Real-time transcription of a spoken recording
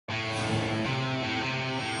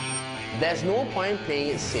There's no point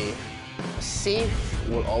playing it safe. Safe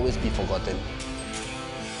will always be forgotten.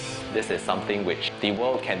 This is something which the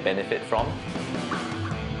world can benefit from.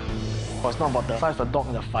 Well, it's not about the size of the dog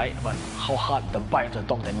in the fight, but how hard the bite of the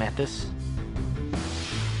dog that matters.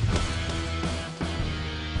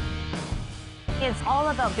 It's all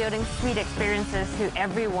about building sweet experiences to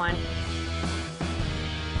everyone.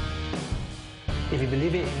 If you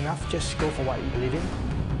believe it enough, just go for what you believe in.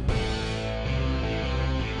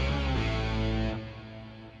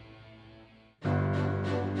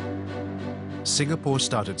 Singapore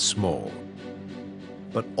started small,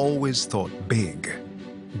 but always thought big,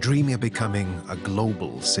 dreaming of becoming a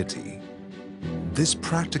global city. This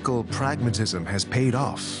practical pragmatism has paid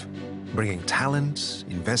off, bringing talent,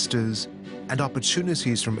 investors, and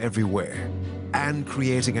opportunities from everywhere, and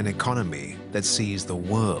creating an economy that sees the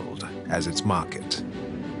world as its market.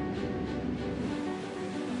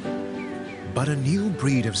 But a new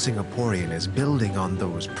breed of Singaporean is building on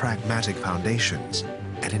those pragmatic foundations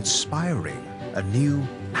and inspiring a new,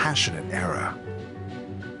 passionate era.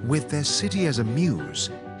 With their city as a muse,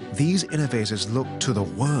 these innovators look to the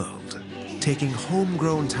world, taking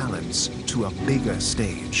homegrown talents to a bigger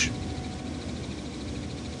stage.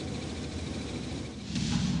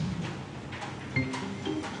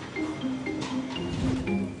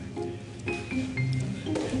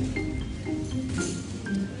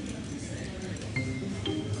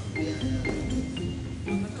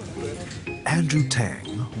 Andrew Tang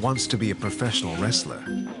wants to be a professional wrestler.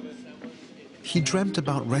 He dreamt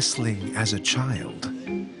about wrestling as a child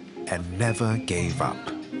and never gave up.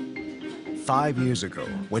 5 years ago,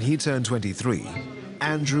 when he turned 23,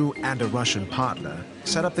 Andrew and a Russian partner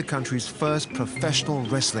set up the country's first professional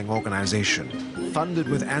wrestling organization, funded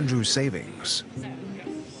with Andrew's savings.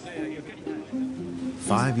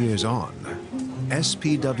 5 years on,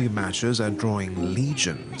 SPW matches are drawing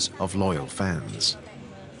legions of loyal fans.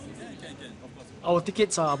 Our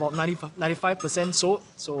tickets are about 95% sold,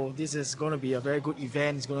 so this is going to be a very good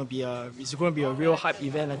event. It's going to be a real hype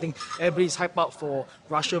event. I think everybody's hyped up for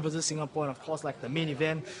Russia versus Singapore, and of course, like the main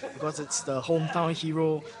event, because it's the hometown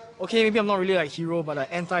hero. Okay, maybe I'm not really like hero, but an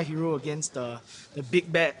anti-hero against the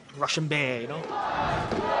big bad Russian bear, you know.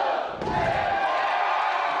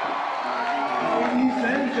 Ladies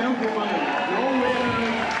and gentlemen, your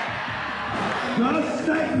winner, the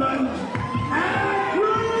segment.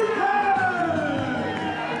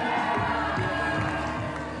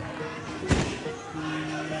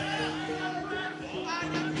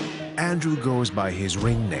 Andrew goes by his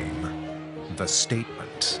ring name, The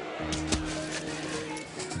Statement.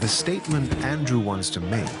 The statement Andrew wants to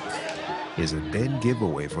make is a dead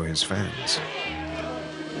giveaway for his fans.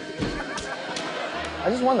 I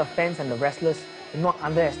just want the fans and the wrestlers to not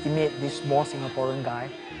underestimate this small Singaporean guy.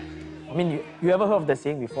 I mean, you ever heard of the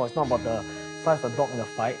saying before? It's not about the size of the dog in the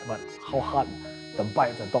fight, but how hard the bite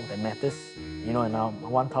of the dog that matters. You know, and I'm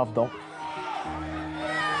one tough dog.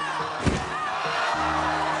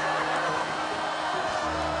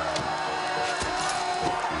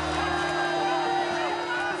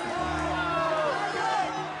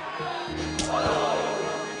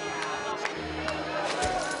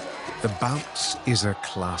 The bounce is a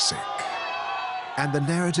classic, and the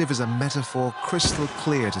narrative is a metaphor crystal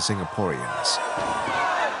clear to Singaporeans.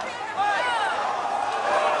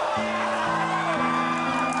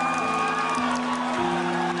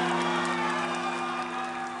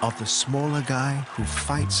 Of the smaller guy who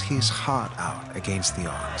fights his heart out against the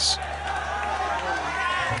odds.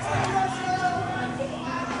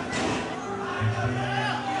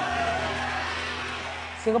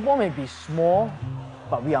 Singapore may be small,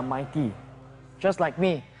 but we are mighty. Just like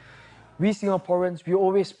me, we Singaporeans, we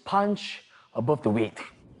always punch above the weight.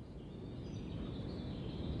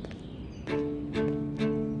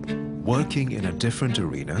 Working in a different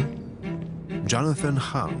arena, Jonathan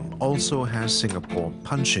Hung also has Singapore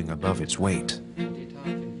punching above its weight.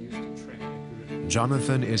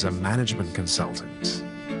 Jonathan is a management consultant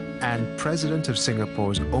and president of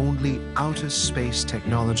Singapore's only Outer Space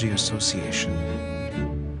Technology Association.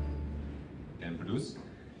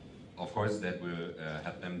 Of course, that will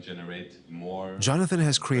help them generate more. Jonathan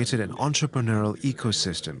has created an entrepreneurial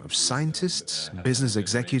ecosystem of scientists, business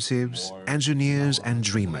executives, engineers, and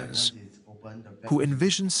dreamers who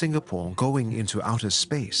envision Singapore going into outer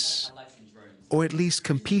space, or at least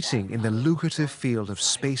competing in the lucrative field of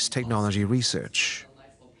space technology research.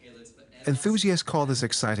 Enthusiasts call this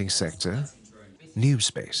exciting sector new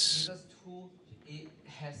space.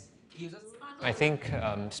 I think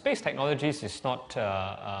space technologies is not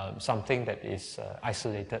something that is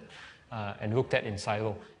isolated. and looked at in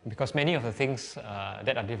silo, because many of the things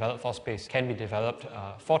that are developed for space can be developed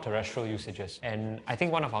for terrestrial usages. And I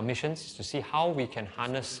think one of our missions is to see how we can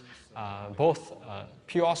harness both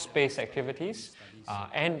pure space activities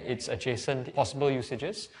and its adjacent possible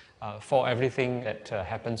usages for everything that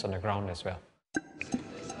happens on the ground as well.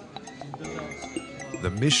 The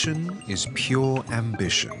mission is pure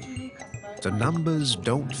ambition. The numbers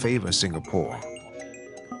don't favor Singapore.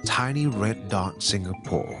 Tiny red dot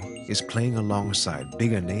Singapore is playing alongside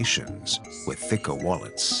bigger nations with thicker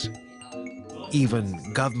wallets.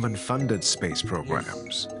 Even government-funded space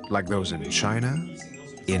programs, like those in China,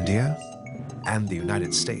 India, and the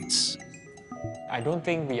United States. I don't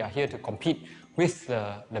think we are here to compete with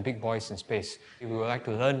the big boys in space. We would like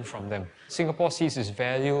to learn from them. Singapore sees its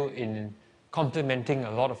value in complementing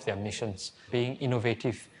a lot of their missions, being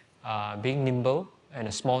innovative, being nimble, and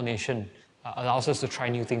a small nation allows us to try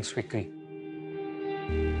new things quickly.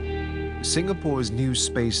 Singapore's new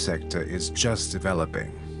space sector is just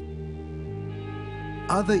developing.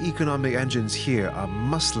 Other economic engines here are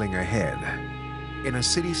muscling ahead in a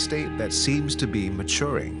city-state that seems to be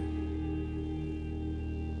maturing.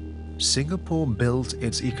 Singapore built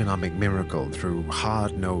its economic miracle through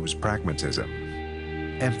hard-nosed pragmatism,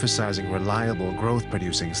 emphasizing reliable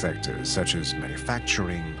growth-producing sectors such as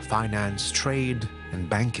manufacturing, finance, trade, and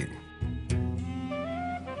banking.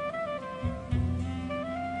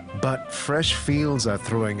 But fresh fields are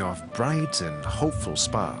throwing off bright and hopeful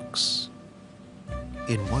sparks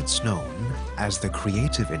in what's known as the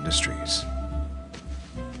creative industries.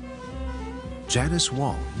 Janice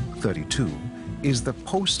Wong, 32, is the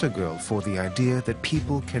poster girl for the idea that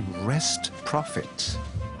people can wrest profit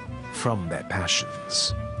from their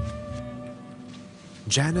passions.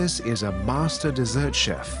 Janice is a master dessert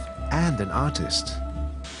chef and an artist.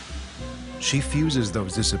 She fuses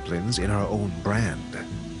those disciplines in her own brand.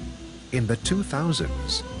 In the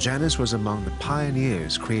 2000s, Janice was among the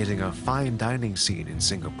pioneers creating a fine dining scene in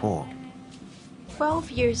Singapore.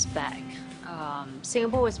 12 years back,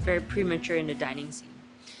 Singapore was very premature in the dining scene.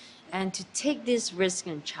 And to take these risks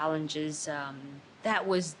and challenges, that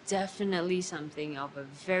was definitely something of a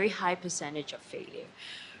very high percentage of failure.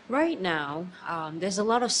 Right now, there's a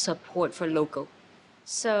lot of support for local.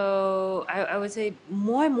 So I would say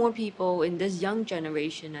more and more people in this young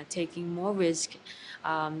generation are taking more risk.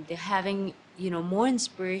 They're having, more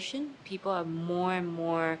inspiration. People are more and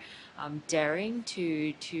more daring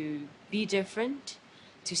to be different,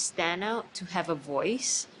 to stand out, to have a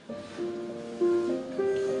voice.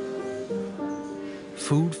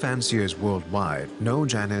 Food fanciers worldwide know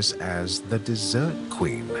Janice as the dessert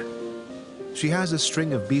queen. She has a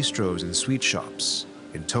string of bistros and sweet shops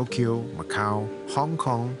in Tokyo, Macau, Hong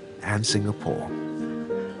Kong, and Singapore.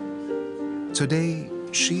 Today,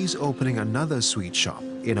 she's opening another sweet shop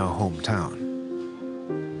in her hometown.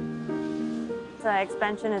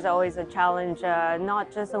 Expansion is always a challenge,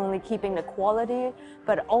 not just only keeping the quality,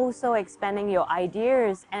 but also expanding your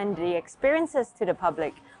ideas and the experiences to the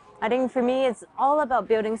public. I think for me, it's all about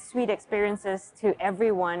building sweet experiences to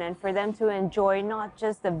everyone and for them to enjoy not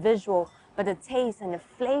just the visual, but the taste and the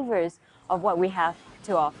flavors of what we have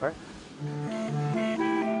to offer.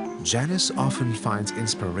 Janice often finds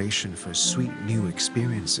inspiration for sweet new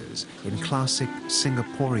experiences in classic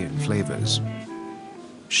Singaporean flavors.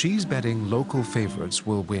 She's betting local favorites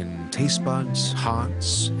will win taste buds,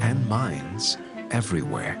 hearts, and minds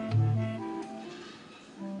everywhere.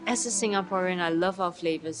 As a Singaporean, I love our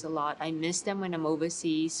flavors a lot. I miss them when I'm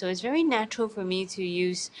overseas. So it's very natural for me to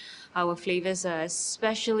use our flavors,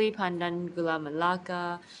 especially pandan gula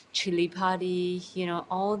melaka, chili padi,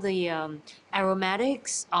 all the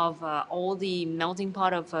aromatics of all the melting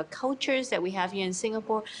pot of cultures that we have here in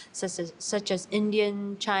Singapore, such as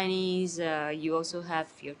Indian, Chinese, you also have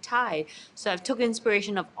your Thai. So I've took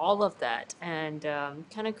inspiration of all of that and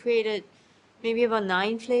kind of created maybe about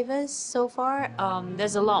 9 flavors so far.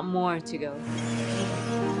 There's a lot more to go.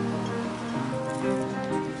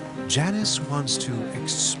 Janice wants to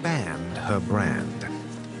expand her brand.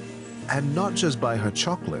 And not just by her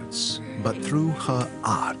chocolates, but through her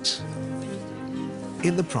art.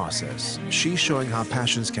 In the process, she's showing how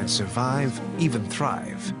passions can survive, even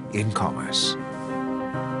thrive, in commerce.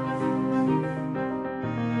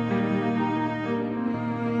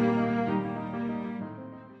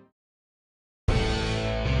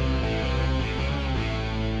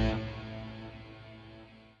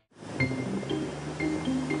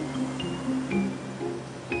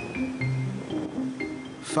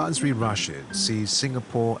 Fazri Rashid sees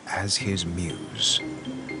Singapore as his muse.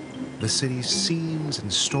 The city's scenes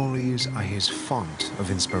and stories are his font of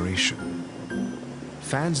inspiration.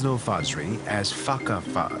 Fans know Fazri as Fakkah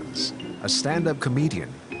Fuzz, a stand-up comedian,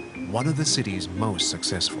 one of the city's most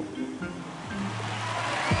successful.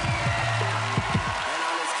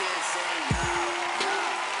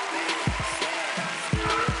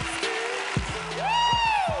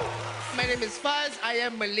 My name is Fuzz. I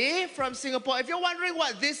am Malay from Singapore. If you're wondering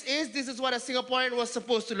what this is what a Singaporean was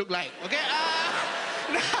supposed to look like, okay?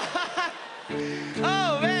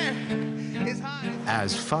 Oh, man. It's hard.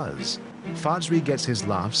 As Fuzz, Fajri gets his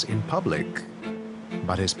laughs in public,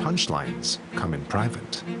 but his punchlines come in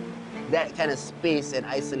private. That kind of space and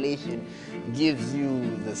isolation gives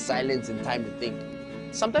you the silence and time to think.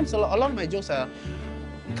 Sometimes a lot of my jokes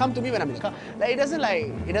come to me when I'm in the car. It doesn't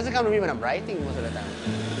come to me when I'm writing most of the time.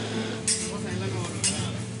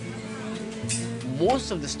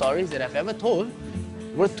 Most of the stories that I've ever told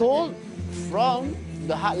were told from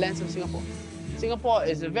the heartlands of Singapore. Singapore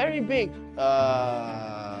is a very big,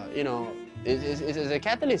 is a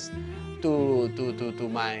catalyst to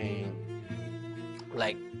my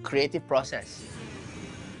creative process.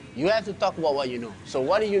 You have to talk about what you know. So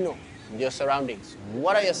what do you know? Your surroundings.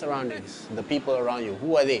 What are your surroundings? The people around you.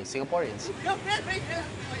 Who are they? Singaporeans.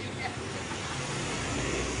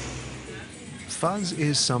 Fuzz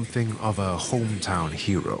is something of a hometown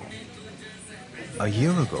hero. A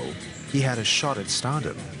year ago, he had a shot at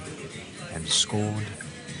stardom and scored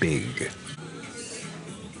big.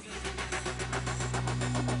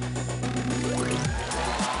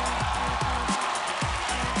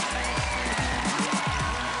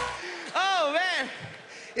 Oh, man.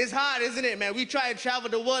 It's hard, isn't it, man? We try to travel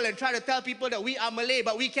the world and try to tell people that we are Malay,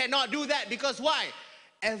 but we cannot do that because why?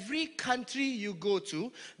 Every country you go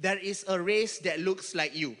to, there is a race that looks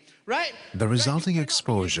like you, right? The resulting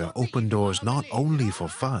exposure opened doors not only for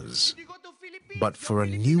Fuzz, but for a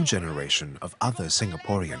new generation of other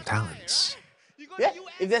Singaporean talents. Yeah,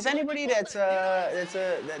 if there's anybody that's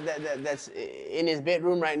in his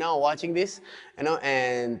bedroom right now watching this,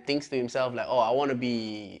 and thinks to himself like, oh, I want to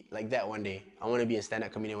be like that one day. I want to be a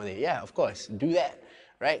stand-up comedian one day. Yeah, of course, do that,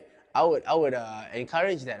 right? I would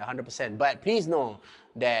encourage that 100%. But please know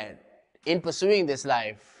that in pursuing this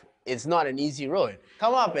life, it's not an easy road.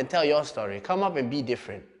 Come up and tell your story. Come up and be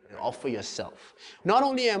different and offer yourself. Not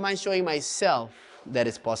only am I showing myself that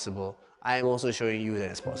it's possible, I am also showing you that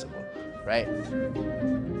it's possible, right?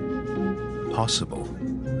 Possible.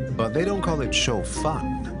 But they don't call it show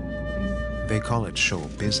fun. They call it show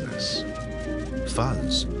business.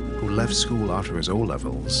 Fuzz, who left school after his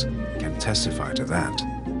O-levels, can testify to that.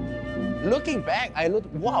 Looking back, I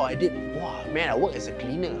looked, wow, man, I work as a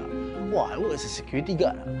cleaner. Wow, I work as a security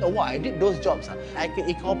guard. Wow, I did those jobs. I could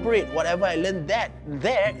incorporate whatever I learned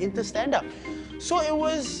there into stand-up. So it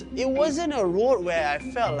wasn't a road where I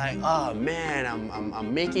felt like, oh man,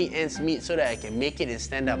 I'm making ends meet so that I can make it in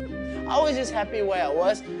stand-up. I was just happy where I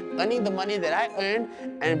was, earning the money that I earned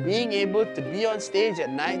and being able to be on stage at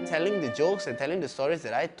night telling the jokes and telling the stories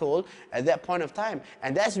that I told at that point of time.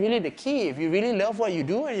 And that's really the key. If you really love what you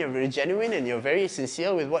do and you're very genuine and you're very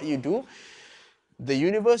sincere with what you do, the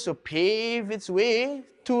universe will pave its way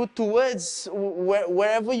towards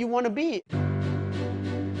wherever you want to be.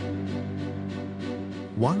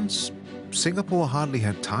 Once, Singapore hardly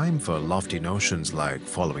had time for lofty notions like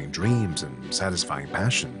following dreams and satisfying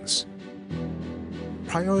passions.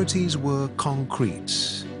 Priorities were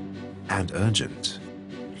concrete and urgent,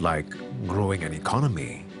 like growing an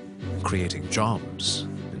economy, creating jobs,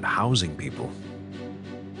 and housing people.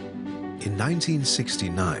 In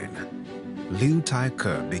 1969, Liu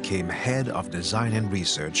Tai-ke became head of design and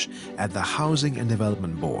research at the Housing and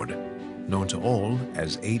Development Board, known to all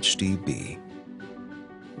as HDB.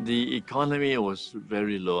 The economy was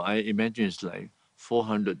very low. I imagine it's like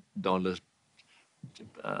 $400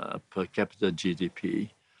 per capita GDP.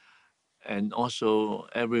 And also,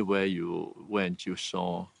 everywhere you went, you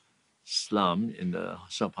saw slum in the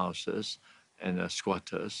sub-houses and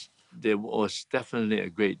squatters. There was definitely a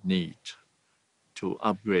great need to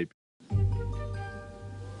upgrade.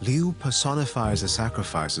 Liu personifies the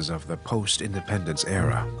sacrifices of the post-independence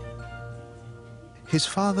era. His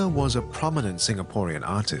father was a prominent Singaporean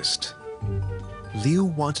artist. Liu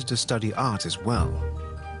wanted to study art as well.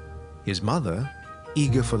 His mother,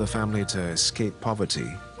 eager for the family to escape poverty,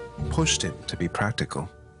 pushed him to be practical.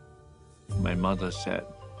 My mother said,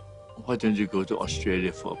 why don't you go to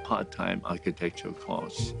Australia for a part-time architecture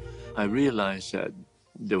course? I realized that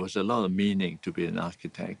there was a lot of meaning to be an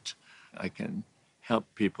architect. I can help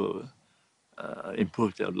people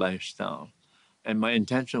improve their lifestyle. And my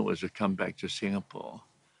intention was to come back to Singapore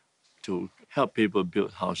to help people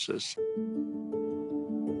build houses.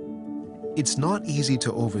 It's not easy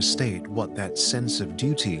to overstate what that sense of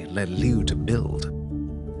duty led Liu to build.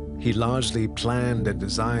 He largely planned and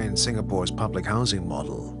designed Singapore's public housing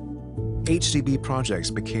model. HDB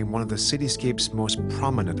projects became one of the cityscape's most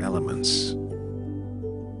prominent elements.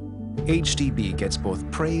 HDB gets both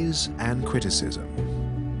praise and criticism.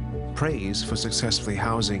 Praise for successfully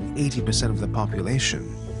housing 80% of the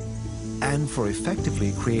population, and for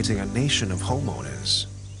effectively creating a nation of homeowners.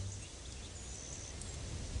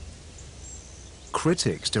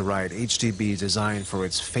 Critics deride HDB's design for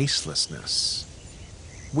its facelessness,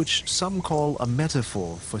 which some call a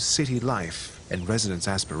metaphor for city life and residents'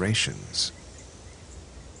 aspirations.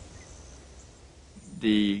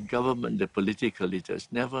 The government, the political leaders,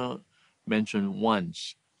 never mentioned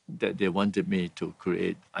once that they wanted me to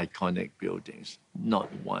create iconic buildings, not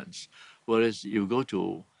once. Whereas you go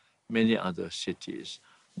to many other cities,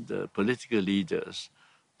 the political leaders,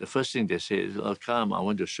 the first thing they say is, "Oh, come, I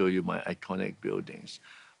want to show you my iconic buildings."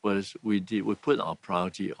 Whereas we put our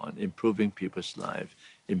priority on improving people's lives,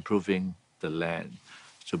 improving the land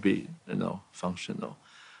to be, functional.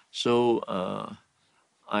 So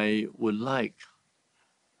I would like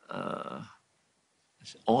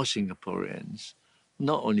all Singaporeans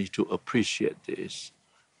not only to appreciate this,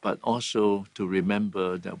 but also to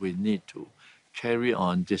remember that we need to carry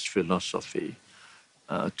on this philosophy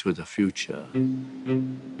to the future.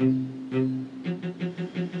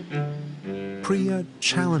 Priya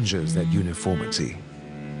challenges that uniformity.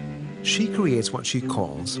 She creates what she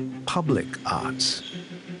calls public art,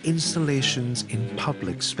 installations in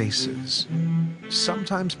public spaces,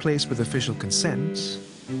 sometimes placed with official consent,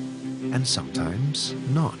 and sometimes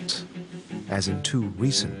not, as in 2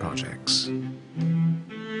 recent projects.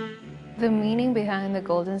 The meaning behind the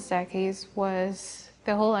Golden Staircase was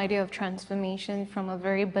the whole idea of transformation from a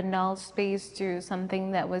very banal space to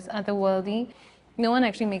something that was otherworldly. No one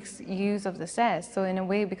actually makes use of the stairs, so in a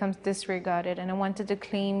way it becomes disregarded, and I wanted to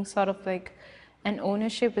claim sort of like an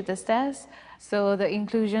ownership with the stairs. So the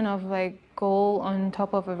inclusion of like gold on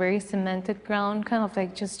top of a very cemented ground kind of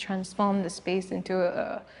like just transformed the space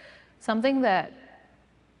into something that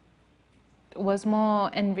was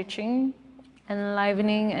more enriching,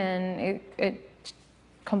 enlivening, and it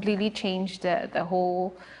completely changed the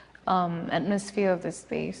whole atmosphere of the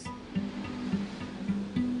space.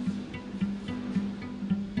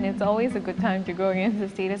 And it's always a good time to go against the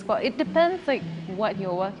status quo. It depends like what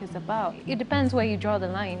your work is about. It depends where you draw the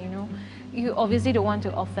line, You obviously don't want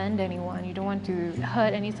to offend anyone. You don't want to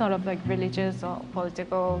hurt any sort of like religious or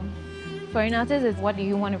political. For an artist, it's what do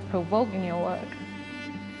you want to provoke in your work?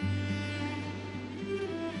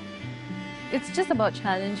 It's just about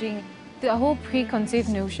challenging the whole preconceived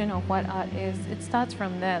notion of what art is. It starts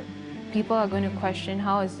from there. People are going to question,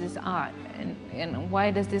 how is this art? And why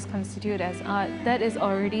does this constitute as art? That is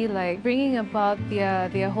already like bringing about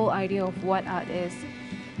their whole idea of what art is.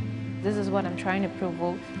 This is what I'm trying to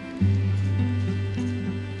provoke.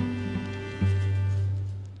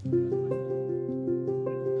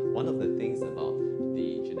 One of the things about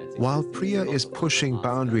the genetic... While Priya is pushing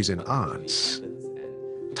boundaries in arts,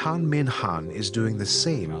 Tan Min Han is doing the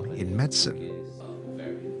same in medicine.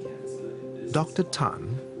 Dr.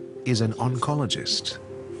 Tan is an oncologist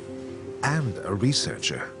and a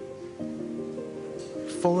researcher.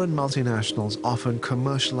 Foreign multinationals often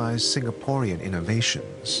commercialize Singaporean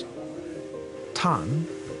innovations. Tan,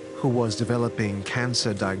 who was developing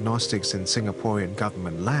cancer diagnostics in Singaporean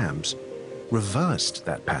government labs, reversed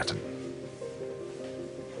that pattern.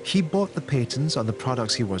 He bought the patents on the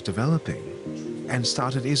products he was developing and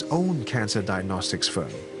started his own cancer diagnostics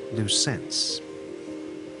firm, Lucence.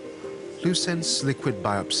 Lucence liquid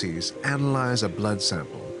biopsies analyze a blood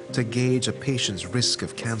sample to gauge a patient's risk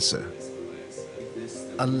of cancer.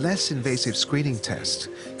 A less invasive screening test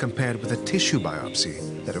compared with a tissue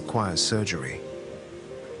biopsy that requires surgery.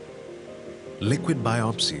 Liquid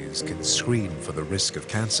biopsies can screen for the risk of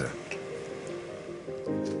cancer.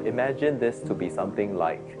 Imagine this to be something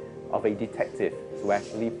like of a detective to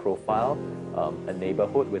actually profile a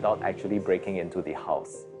neighborhood without actually breaking into the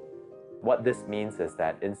house. What this means is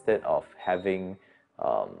that instead of having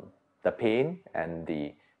the pain and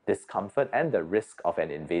the discomfort and the risk of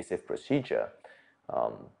an invasive procedure,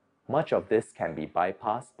 much of this can be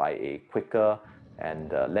bypassed by a quicker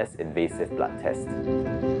and less invasive blood test.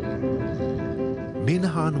 Min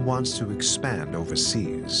Han wants to expand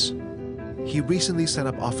overseas. He recently set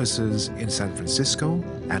up offices in San Francisco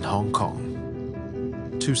and Hong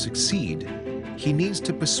Kong. To succeed, he needs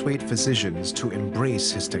to persuade physicians to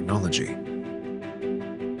embrace his technology.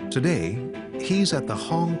 Today, he's at the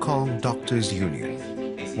Hong Kong Doctors Union,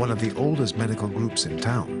 one of the oldest medical groups in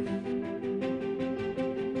town.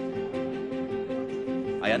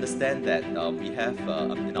 I understand that we have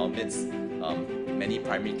in our midst many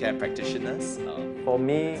primary care practitioners. For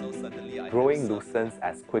me, so certainly I growing have some- lucerne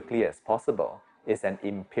as quickly as possible is an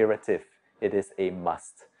imperative. It is a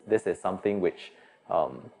must. This is something which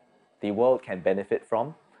the world can benefit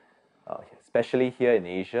from, especially here in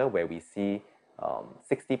Asia, where we see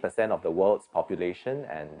 60% of the world's population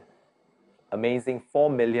and amazing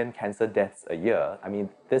 4 million cancer deaths a year. I mean,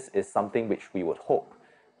 this is something which we would hope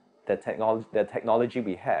the technology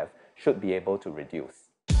we have should be able to reduce.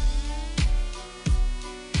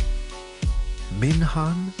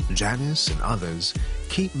 Minhan, Janice and others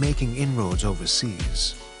keep making inroads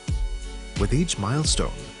overseas. With each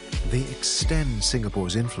milestone, they extend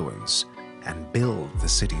Singapore's influence and build the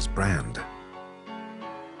city's brand.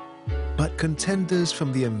 But contenders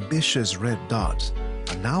from the ambitious Red Dot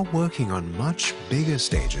are now working on much bigger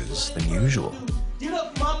stages than usual. Get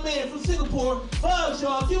up for my man from Singapore, Fuzz,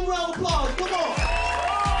 y'all. Give him a round of applause. Come on.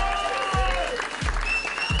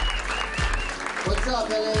 What's up,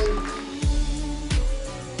 LA?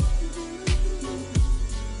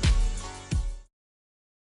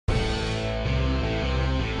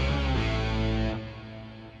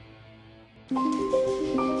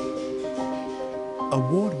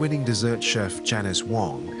 Award-winning dessert chef Janice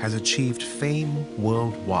Wong has achieved fame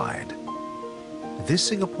worldwide. This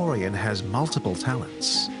Singaporean has multiple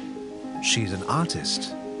talents. She's an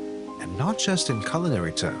artist, and not just in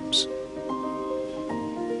culinary terms.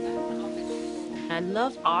 I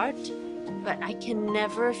love art, but I can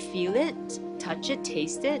never feel it, touch it,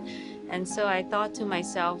 taste it. And so I thought to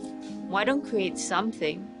myself, why don't create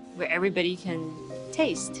something where everybody can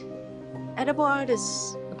taste? Edible art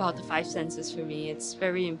is about the 5 senses for me. It's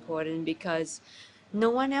very important because no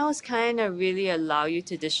one else kind of really allow you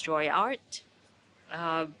to destroy art.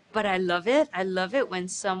 But I love it. I love it when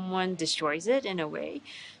someone destroys it in a way,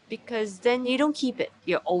 because then you don't keep it.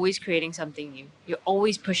 You're always creating something new. You're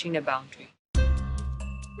always pushing the boundary.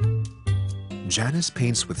 Janice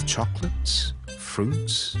paints with chocolates,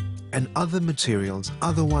 fruits, and other materials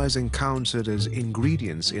otherwise encountered as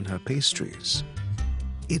ingredients in her pastries.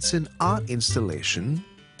 It's an art installation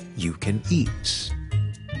you can eat.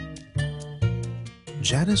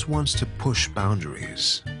 Janice wants to push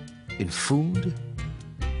boundaries in food,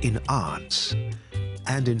 in art,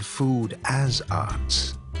 and in food as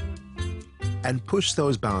art, and push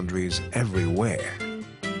those boundaries everywhere.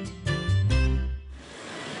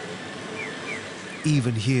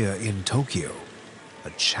 Even here in Tokyo, a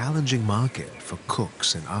challenging market for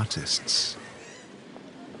cooks and artists.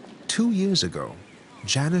 2 years ago,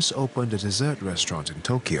 Janice opened a dessert restaurant in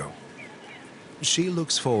Tokyo. She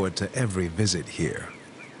looks forward to every visit here,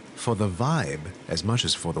 for the vibe as much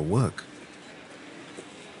as for the work.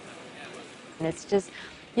 And it's just,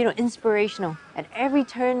 you know, inspirational. At every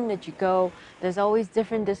turn that you go, there's always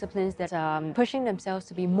different disciplines that are pushing themselves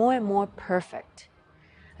to be more and more perfect.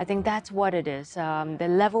 I think that's what it is. The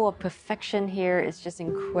level of perfection here is just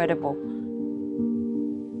incredible.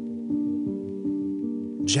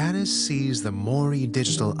 Janice sees the Mori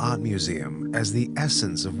Digital Art Museum as the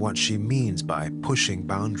essence of what she means by pushing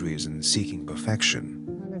boundaries and seeking perfection.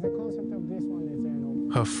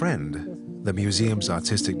 Her friend, the museum's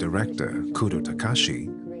artistic director, Kudo Takashi,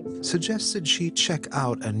 suggested she check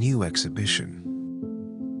out a new exhibition.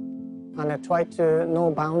 And I try to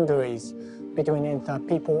know boundaries between the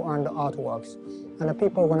people and the artworks. And the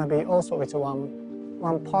people are going to be also, it's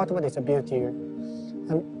one part of it is a beauty.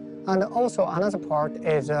 And also another part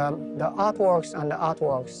is the artworks and the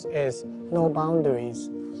artworks is no boundaries.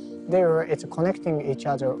 There it's connecting each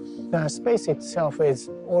other. The space itself is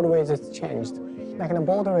always changed. Like the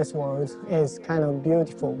borderless world is kind of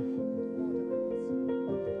beautiful.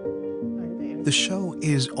 The show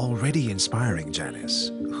is already inspiring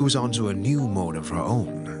Janice, who's onto a new mode of her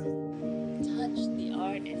own.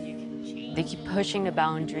 They keep pushing the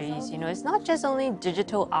boundaries. You know, it's not just only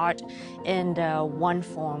digital art in the one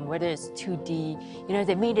form, whether it's 2D. You know,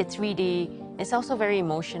 they made it 3D. It's also very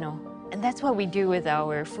emotional. And that's what we do with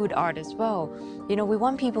our food art as well. You know, we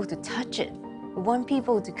want people to touch it. We want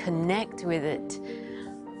people to connect with it.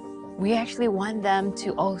 We actually want them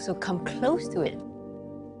to also come close to it.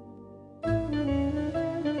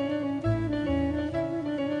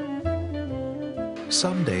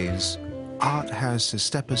 Some days, art has to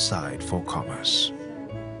step aside for commerce.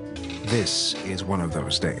 This is one of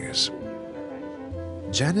those days.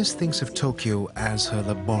 Janice thinks of Tokyo as her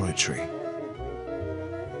laboratory.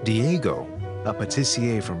 Diego, a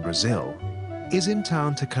patissier from Brazil, is in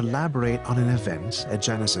town to collaborate on an event at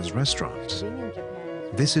Janice's restaurant.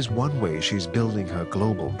 This is one way she's building her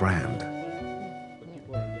global brand.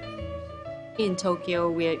 In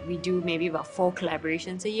Tokyo, we do maybe about 4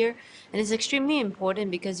 collaborations a year, and it's extremely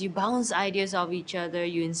important because you bounce ideas off each other,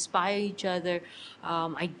 you inspire each other.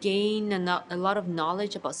 I gain a lot of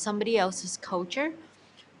knowledge about somebody else's culture.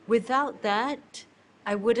 Without that,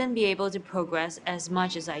 I wouldn't be able to progress as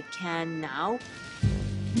much as I can now.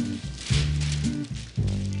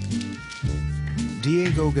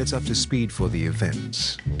 Diego gets up to speed for the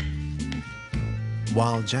event,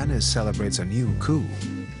 while Janice celebrates a new coup,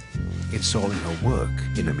 installing her work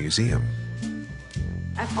in a museum.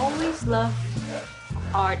 I've always loved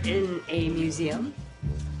art in a museum,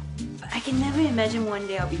 but I can never imagine one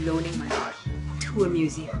day I'll be loaning my art to a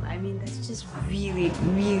museum. I mean, that's just really,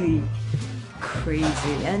 really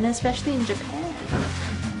crazy, and especially in Japan.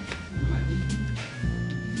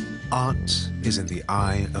 Art is in the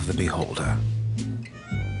eye of the beholder.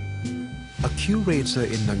 A curator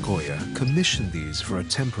in Nagoya commissioned these for a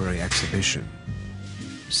temporary exhibition.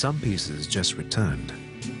 Some pieces just returned.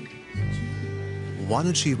 One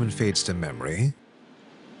achievement fades to memory,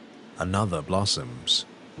 another blossoms.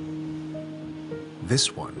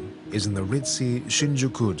 This one is in the ritzy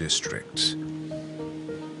Shinjuku district.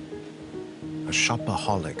 A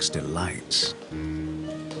shopaholic's delight.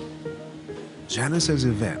 Janice's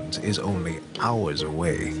event is only hours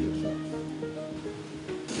away.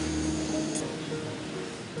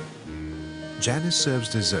 Janice serves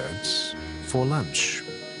desserts for lunch.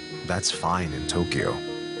 That's fine in Tokyo.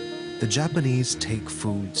 The Japanese take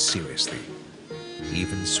food seriously,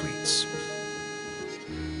 even sweets.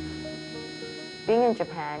 Being in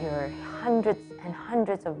Japan, there are hundreds and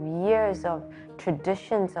hundreds of years of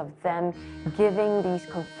traditions of them giving these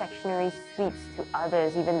confectionery sweets to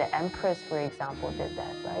others. Even the empress, for example, did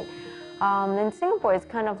that, right? In Singapore, it's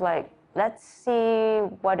kind of like, let's see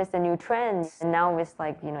what is the new trend. And now it's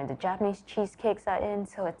like, you know, the Japanese cheesecakes are in,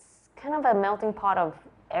 so it's kind of a melting pot of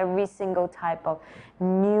every single type of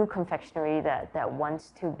new confectionery that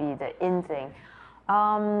wants to be the in thing.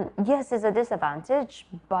 Yes, it's a disadvantage,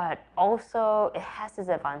 but also it has its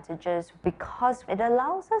advantages because it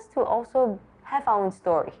allows us to also have our own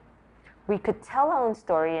story. We could tell our own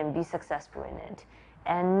story and be successful in it,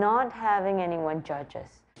 and not having anyone judge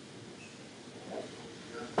us.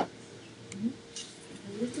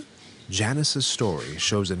 Janice's story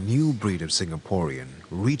shows a new breed of Singaporean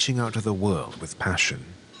reaching out to the world with passion.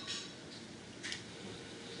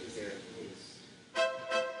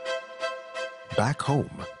 Back home,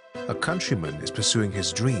 a countryman is pursuing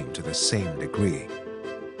his dream to the same degree.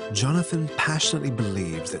 Jonathan passionately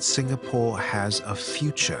believes that Singapore has a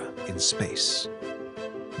future in space.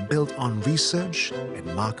 Built on research and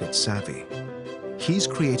market savvy, he's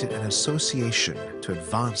created an association to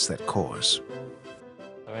advance that cause.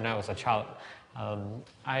 When I was a child,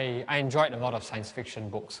 I enjoyed a lot of science fiction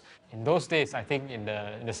books. In those days, I think in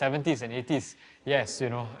the 70s and 80s, yes, you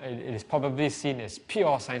know, it is probably seen as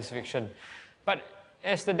pure science fiction. But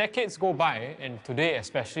as the decades go by, and today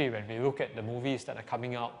especially when we look at the movies that are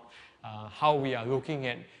coming out, how we are looking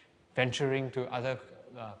at venturing to other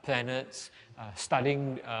planets,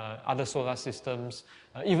 studying other solar systems,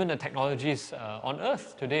 even the technologies on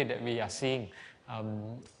Earth today that we are seeing.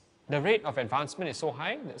 The rate of advancement is so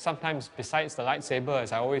high that sometimes, besides the lightsaber,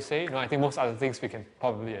 as I always say, you know, I think most other things we can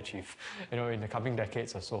probably achieve, you know, in the coming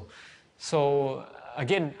decades or so. So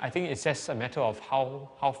again, I think it's just a matter of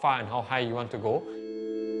how far and how high you want to go.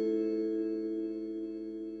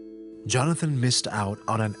 Jonathan missed out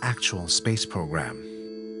on an actual space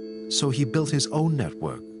program, so he built his own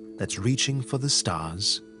network that's reaching for the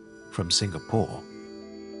stars from Singapore.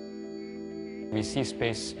 We see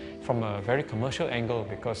space from a very commercial angle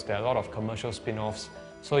because there are a lot of commercial spin-offs.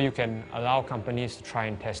 So you can allow companies to try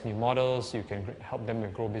and test new models, you can help them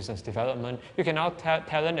with grow business development. You can now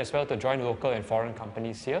talent as well to join local and foreign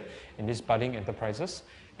companies here in these budding enterprises.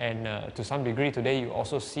 And to some degree today, you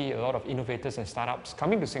also see a lot of innovators and startups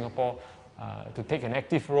coming to Singapore to take an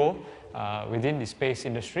active role within the space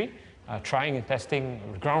industry, trying and testing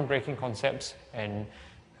groundbreaking concepts and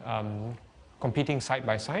competing side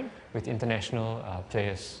by side with international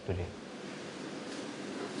players today.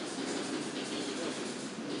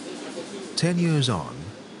 10 years on,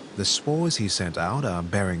 the spores he sent out are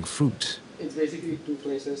bearing fruit. It's basically two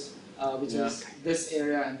places, which is this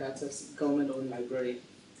area and that's a government-owned library.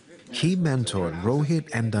 He mentored Rohit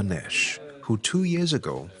and Danesh, who 2 years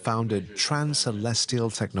ago founded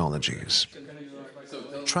Transcelestial Technologies.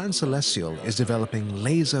 Transcelestial is developing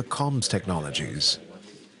laser comms technologies.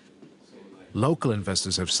 Local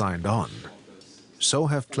investors have signed on. So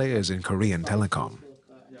have players in Korean telecom.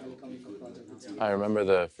 I remember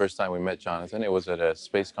the first time we met Jonathan. It was at a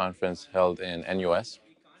space conference held in NUS.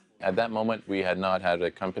 At that moment, we had not had a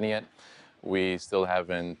company yet. We still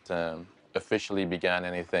haven't officially began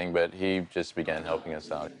anything, but he just began helping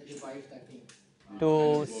us out.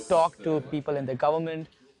 To talk to people in the government,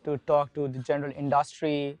 to talk to the general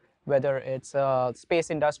industry, whether it's space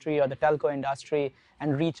industry or the telco industry,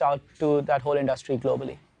 and reach out to that whole industry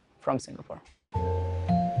globally from Singapore.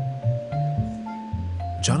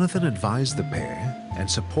 Jonathan advised the pair and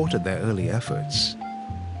supported their early efforts.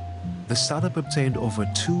 The startup obtained over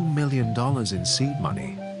 $2 million in seed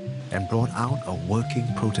money and brought out a working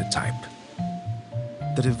prototype.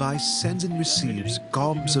 The device sends and receives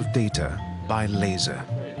gobs of data by laser.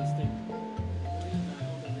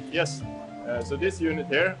 Yes, so this unit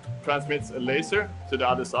here transmits a laser to the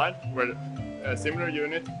other side, where a similar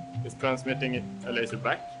unit is transmitting a laser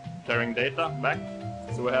back, carrying data back.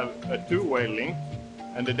 So we have a two-way link,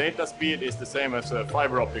 and the data speed is the same as a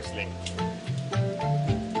fiber optics link.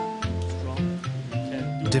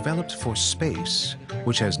 Developed for space,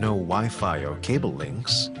 which has no Wi-Fi or cable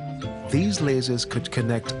links, these lasers could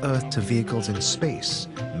connect Earth to vehicles in space,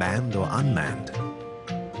 manned or unmanned.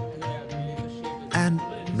 And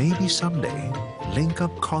maybe someday, link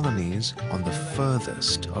up colonies on the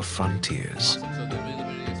furthest of frontiers.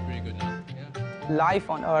 Life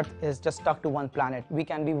on Earth is just stuck to one planet. We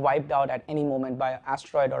can be wiped out at any moment by an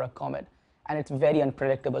asteroid or a comet, and it's very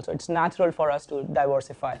unpredictable. So it's natural for us to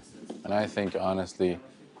diversify. And I think, honestly,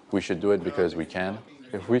 we should do it because we can.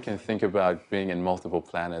 If we can think about being in multiple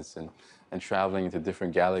planets and traveling into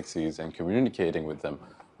different galaxies and communicating with them,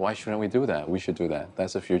 why shouldn't we do that? We should do that.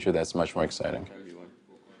 That's a future that's much more exciting.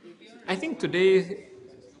 I think today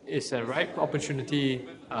is a ripe opportunity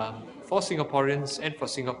for Singaporeans and for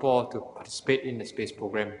Singapore to participate in the space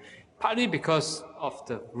program, partly because of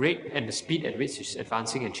the rate and the speed at which it's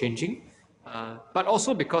advancing and changing, but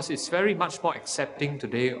also because it's very much more accepting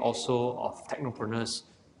today also of technopreneurs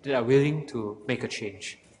that are willing to make a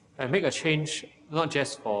change. And make a change not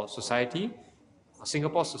just for society, for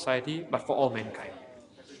Singapore society, but for all mankind.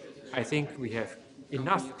 I think we have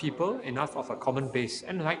enough people, enough of a common base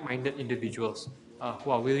and like-minded individuals who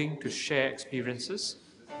are willing to share experiences,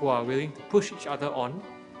 who are willing to push each other on,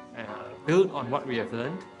 build on what we have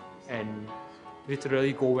learned, and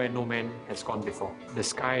literally go where no man has gone before. The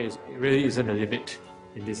sky really isn't a limit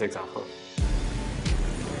in this example.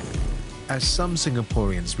 As some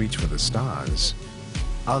Singaporeans reach for the stars,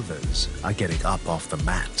 others are getting up off the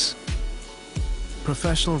mat.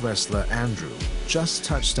 Professional wrestler Andrew just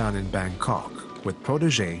touched down in Bangkok with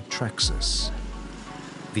protege Trexus.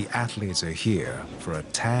 The athletes are here for a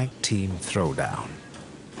tag team throwdown.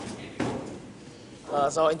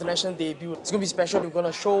 It's our international debut. It's going to be special. We're going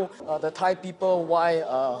to show the Thai people why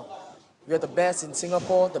we are the best in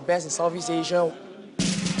Singapore, the best in Southeast Asia.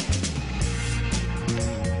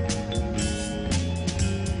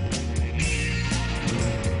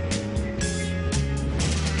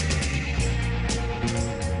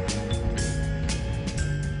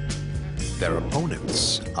 Their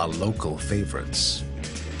opponents are local favorites.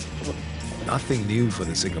 Nothing new for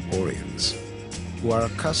the Singaporeans, who are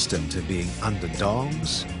accustomed to being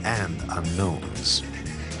underdogs and unknowns.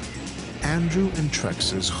 Andrew and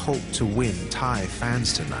Trexus hope to win Thai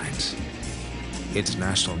fans tonight.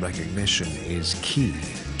 International recognition is key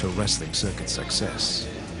to wrestling circuit success.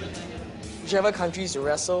 Whichever countries you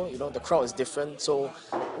wrestle, the crowd is different. So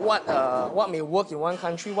what may work in one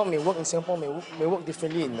country, what may work in Singapore may work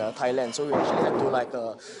differently in Thailand. So we actually have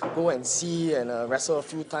to go and see and wrestle a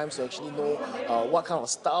few times to actually know what kind of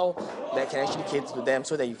style that can actually cater to them,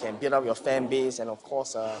 so that you can build up your fan base, and of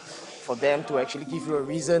course for them to actually give you a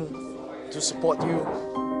reason to support you.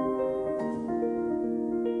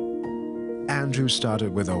 Andrew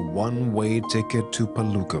started with a one-way ticket to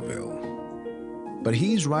Palookaville. But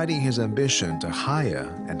he's riding his ambition to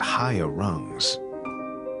higher and higher rungs.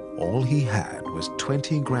 All he had was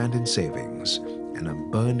 20 grand in savings and a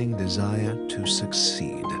burning desire to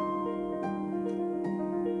succeed.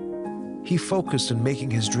 He focused on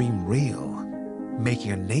making his dream real,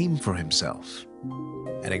 making a name for himself,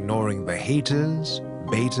 and ignoring the haters,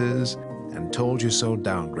 baiters, and told-you-so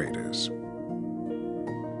downgraders.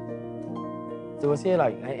 They will say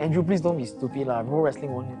Andrew, please don't be stupid. Pro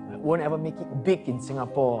wrestling won't ever make it big in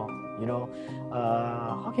Singapore.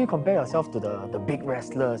 How can you compare yourself to the big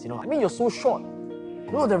wrestlers? I mean, you're so short.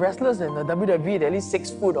 The wrestlers in the WWE, they're at least 6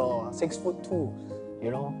 foot or 6'2".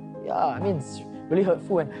 Yeah, I mean, it's really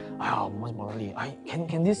hurtful. And most importantly,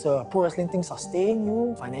 can this pro wrestling thing sustain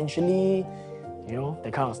you financially?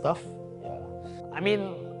 That kind of stuff. Yeah. I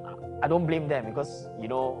mean, I don't blame them because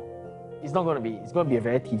it's going to be a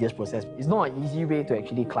very tedious process. It's not an easy way to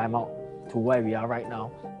actually climb out to where we are right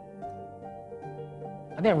now.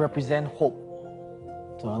 I think I represent hope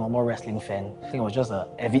to a normal wrestling fan. I think I was just an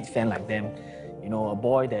avid fan like them. You know, a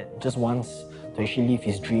boy that just wants to actually live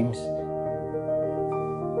his dreams.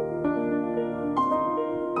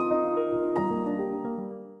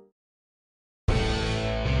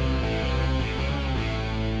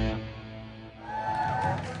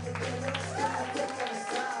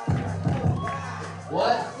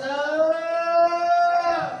 What's up?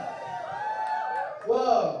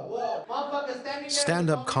 Whoa. Motherfucker standing there.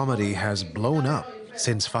 Stand-up comedy has blown up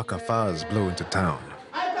since Fakkah Fuzz blew into town.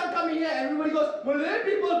 I can't come in here. Everybody goes, Malay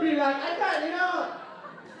people be like, I can't, you know.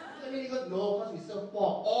 And then he goes, no, because we serve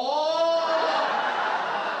pork.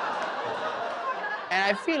 And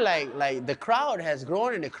I feel like the crowd has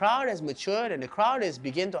grown and the crowd has matured and the crowd has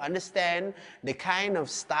begun to understand the kind of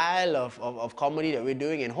style of comedy that we're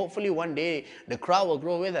doing, and hopefully one day the crowd will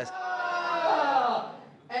grow with us.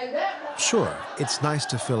 Sure, it's nice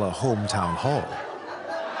to fill a hometown hall.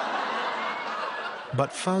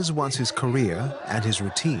 But Fuzz wants his career and his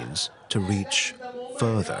routines to reach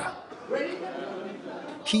further.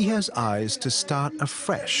 He has eyes to start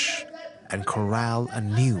afresh and corral a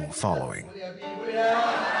new following.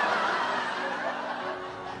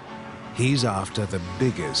 He's after the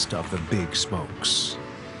biggest of the big smokes,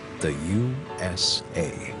 the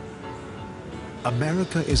USA.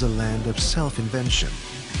 America is a land of self-invention.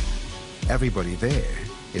 Everybody there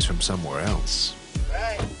is from somewhere else.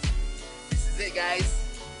 Right. This is it, guys.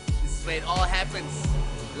 This is where it all happens.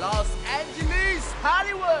 Los Angeles,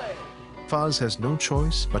 Hollywood. Fuzz has no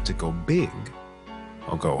choice but to go big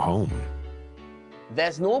or go home.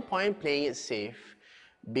 There's no point playing it safe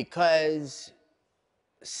because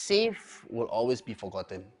safe will always be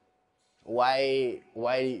forgotten. The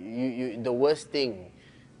worst thing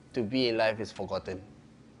to be in life is forgotten.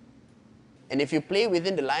 And if you play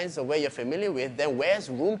within the lines of where you're familiar with, then where's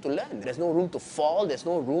room to learn? There's no room to fall. There's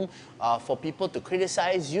no room for people to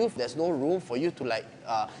criticize you. There's no room for you to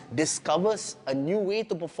discover a new way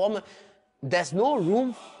to perform. There's no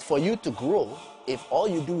room for you to grow if all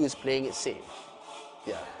you do is playing it safe.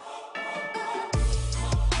 Yeah.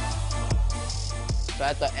 So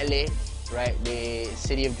I thought LA, right, the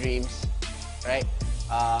city of dreams, right?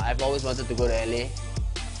 I've always wanted to go to LA.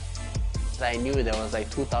 I knew there was like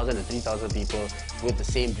 2,000 to 3,000 people with the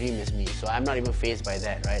same dream as me, so I'm not even fazed by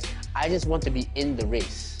that, right? I just want to be in the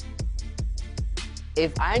race.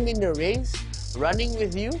 If I'm in the race, running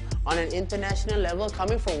with you on an international level,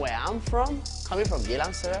 coming from where I'm from, coming from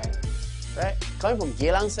Geylang Serai, right? Coming from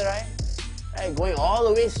Geylang Serai, right? Going all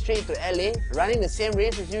the way straight to LA, running the same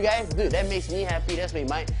race as you guys, dude, that makes me happy.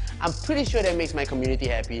 I'm pretty sure that makes my community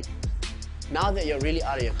happy. Now that you're really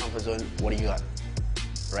out of your comfort zone, what do you got?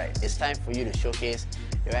 Right, it's time for you to showcase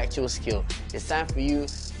your actual skill. It's time for you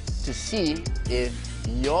to see if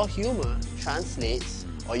your humor translates,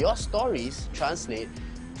 or your stories translate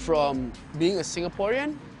from being a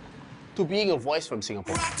Singaporean to being a voice from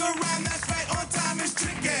Singapore.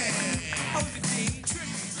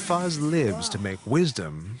 Fuzz lives to make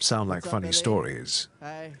wisdom sound like funny stories,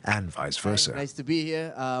 and vice versa. Nice to be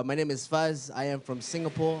here. My name is Fuzz. I am from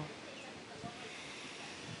Singapore.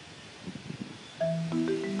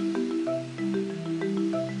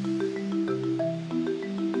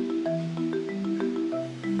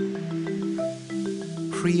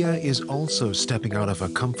 Priya is also stepping out of her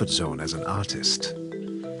comfort zone as an artist.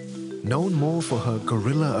 Known more for her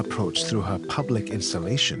guerrilla approach through her public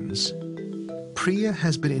installations, Priya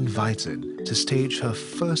has been invited to stage her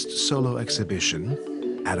first solo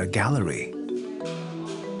exhibition at a gallery.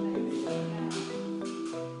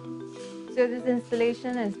 So this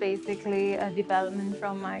installation is basically a development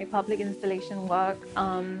from my public installation work,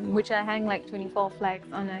 which I hang like 24 flags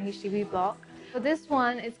on a HDB block. So this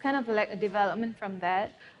one is kind of like a development from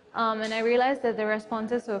that. And I realized that the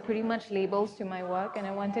responses were pretty much labels to my work, and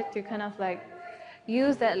I wanted to kind of like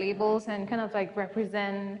use that labels and kind of like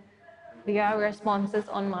represent their responses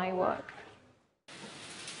on my work.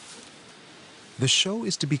 The show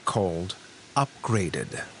is to be called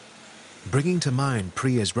Upgraded, bringing to mind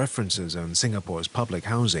Priya's references on Singapore's public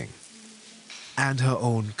housing and her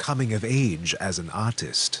own coming of age as an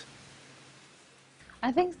artist.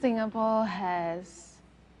 I think Singapore has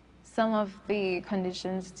some of the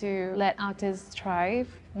conditions to let artists thrive.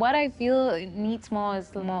 What I feel it needs more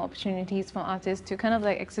is more opportunities for artists to kind of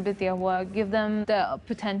like exhibit their work, give them the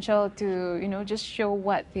potential to, you know, just show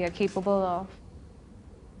what they are capable of.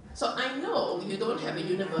 So I know you don't have a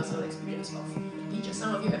universal experience of teachers.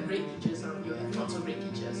 Some of you have great teachers, some of you have not so great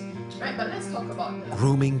teachers, right? But let's talk about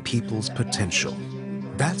Grooming people's potential.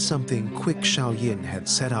 That's something Quick Xiaoyin had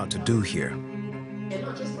set out to do here.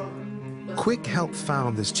 Quick helped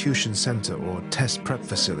found this tuition center or test prep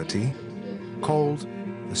facility called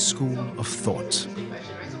the school of thought.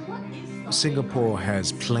 Singapore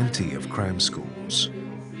has plenty of cram schools.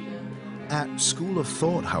 At School of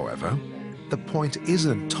Thought, however, the point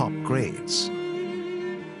isn't top grades,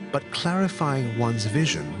 but clarifying one's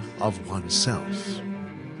vision of oneself.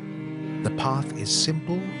 The path is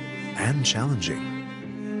simple and challenging.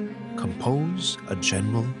 Compose a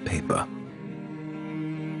general paper.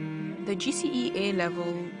 The GCE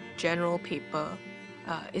A-level general paper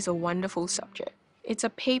is a wonderful subject. It's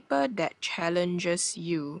a paper that challenges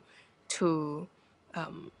you to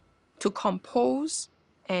compose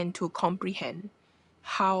and to comprehend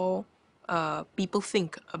how people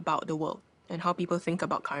think about the world and how people think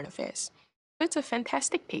about current affairs. It's a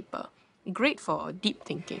fantastic paper, great for deep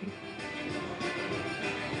thinking.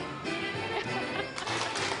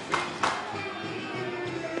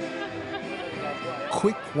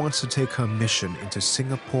 Quick wants to take her mission into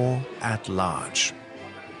Singapore at large,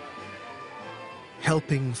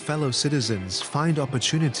 helping fellow citizens find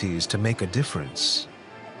opportunities to make a difference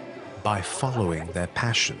by following their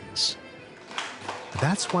passions.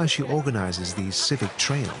 That's why she organizes these civic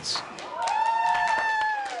trails.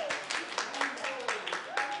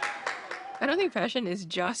 I don't think passion is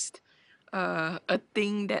just a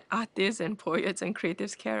thing that artists and poets and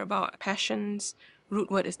creatives care about. Passion's root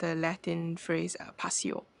word is the Latin phrase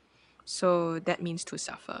passio. So that means to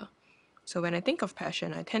suffer. So when I think of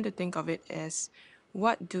passion, I tend to think of it as,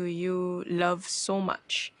 what do you love so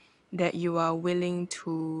much that you are willing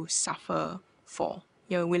to suffer for?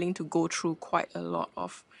 You're willing to go through quite a lot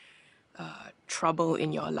of trouble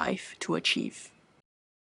in your life to achieve.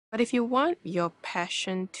 But if you want your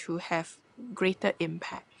passion to have greater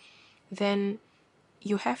impact, then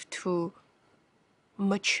you have to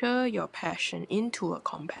mature your passion into a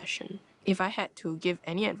compassion. If I had to give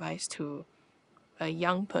any advice to a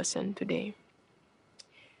young person today,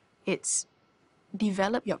 it's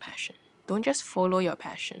develop your passion. Don't just follow your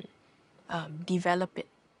passion. Develop it.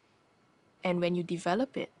 And when you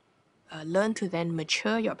develop it, learn to then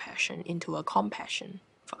mature your passion into a compassion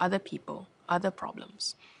for other people, other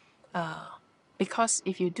problems. Because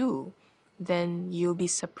if you do, then you'll be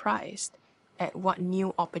surprised at what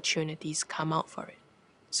new opportunities come out for it.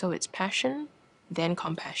 So it's passion, then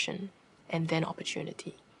compassion, and then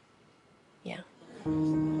opportunity. Yeah.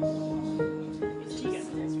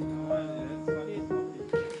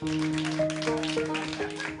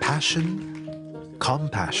 Passion,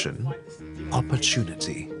 compassion,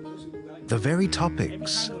 opportunity. The very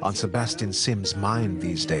topics on Sebastian Sim's mind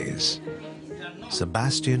these days.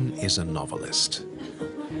 Sebastian is a novelist.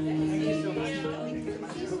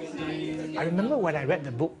 I remember when I read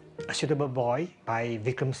the book A Suitable Boy by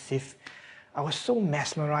Vikram Sith, I was so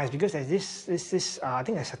mesmerized because there's this I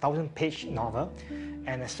think it's a 1,000-page novel,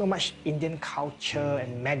 and there's so much Indian culture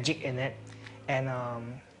and magic in it. And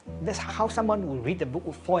that's how someone would read the book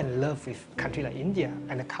would fall in love with a country like India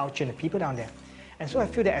and the culture and the people down there. And so I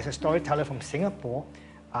feel that as a storyteller from Singapore,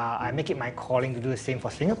 I make it my calling to do the same for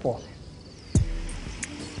Singapore.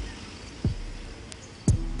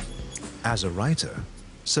 As a writer,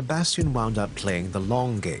 Sebastian wound up playing the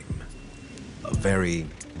long game. A very,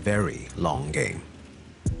 very long game.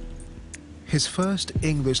 His first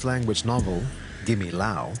English-language novel, Gimme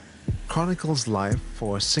Lao, chronicles life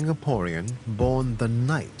for a Singaporean born the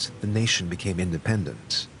night the nation became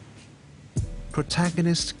independent.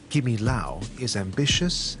 Protagonist Gimme Lao is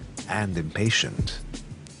ambitious and impatient.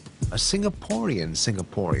 A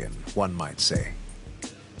Singaporean, one might say.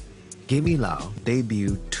 Gimme Lao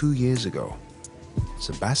debuted 2 years ago.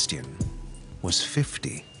 Sebastian was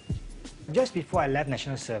 50. Just before I left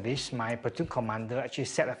National Service, my platoon commander actually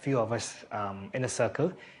set a few of us in a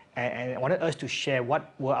circle and wanted us to share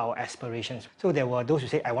what were our aspirations. So there were those who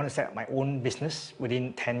said, I want to set up my own business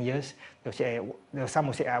within 10 years. There were some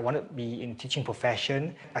who said, I want to be in teaching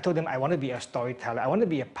profession. I told them I want to be a storyteller. I want to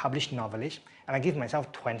be a published novelist. And I gave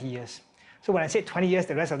myself 20 years. So when I said 20 years,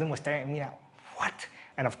 the rest of them were staring at me like, what?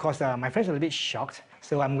 And of course, my friends were a bit shocked.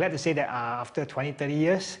 So I'm glad to say that after 20, 30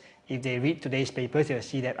 years, if they read today's papers, they'll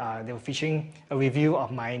see that they were featuring a review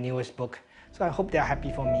of my newest book. So I hope they're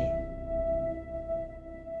happy for me.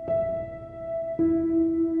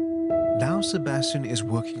 Now Sebastian is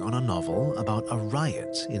working on a novel about a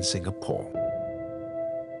riot in Singapore.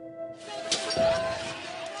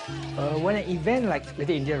 When an event like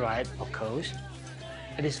Little India Riot occurs,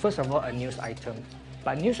 it is first of all a news item.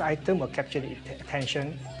 But news item will capture the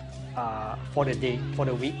attention for the day, for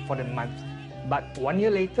the week, for the month. But 1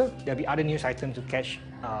 year later, there'll be other news items to catch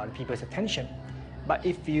people's attention. But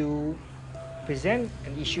if you present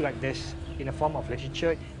an issue like this in a form of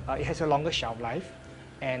literature, it has a longer shelf life.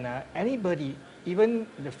 And anybody, even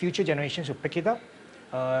the future generations who pick it up,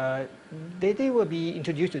 they will be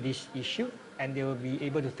introduced to this issue and they will be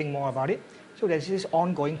able to think more about it. So there's this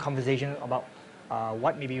ongoing conversation about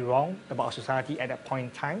what may be wrong about our society at that point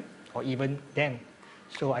in time or even then.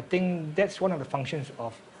 So I think that's one of the functions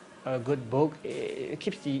of a good book. It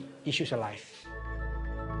keeps the issues alive.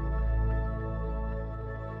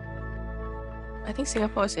 I think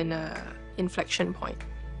Singapore is in an inflection point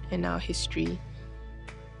in our history.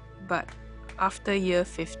 But after year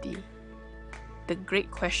 50, the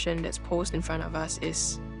great question that's posed in front of us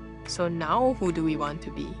is, so now who do we want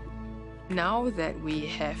to be? Now that we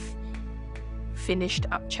have finished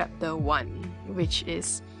up chapter 1, which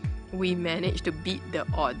is we managed to beat the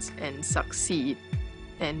odds and succeed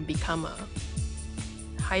and become a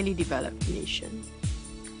highly developed nation.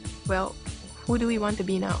 Well, who do we want to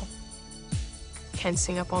be now? Can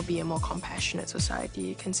Singapore be a more compassionate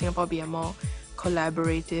society? Can Singapore be a more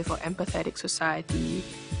collaborative or empathetic society?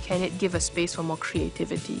 Can it give a space for more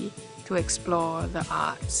creativity, to explore the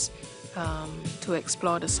arts, to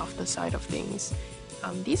explore the softer side of things?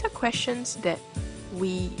 These are questions that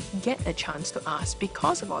we get a chance to ask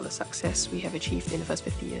because of all the success we have achieved in the first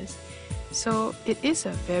 50 years. So it is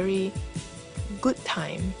a very good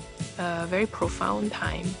time, a very profound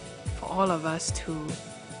time for all of us to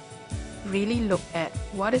really look at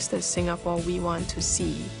what is the Singapore we want to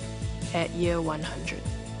see at year 100,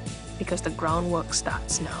 because the groundwork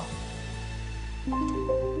starts now.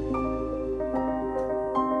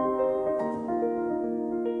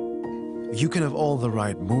 You can have all the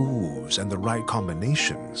right moves and the right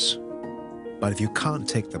combinations, but if you can't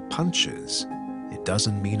take the punches, it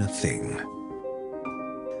doesn't mean a thing.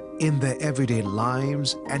 In their everyday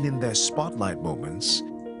lives and in their spotlight moments,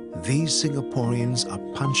 these Singaporeans are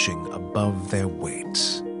punching above their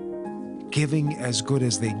weight, giving as good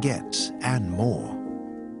as they get and more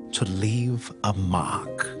to leave a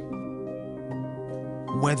mark.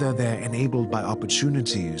 Whether they're enabled by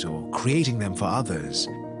opportunities or creating them for others,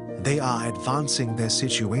 they are advancing their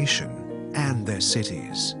situation and their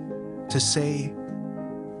cities to say,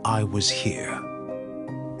 I was here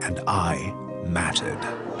and I mattered.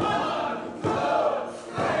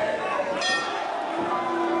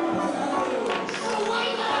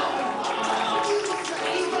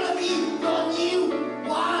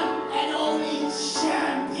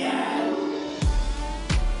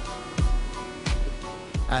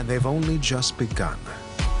 And they've only just begun.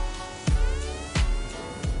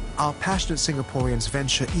 Our passionate Singaporeans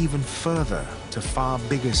venture even further to far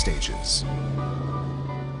bigger stages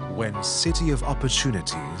when City of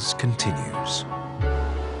Opportunities continues.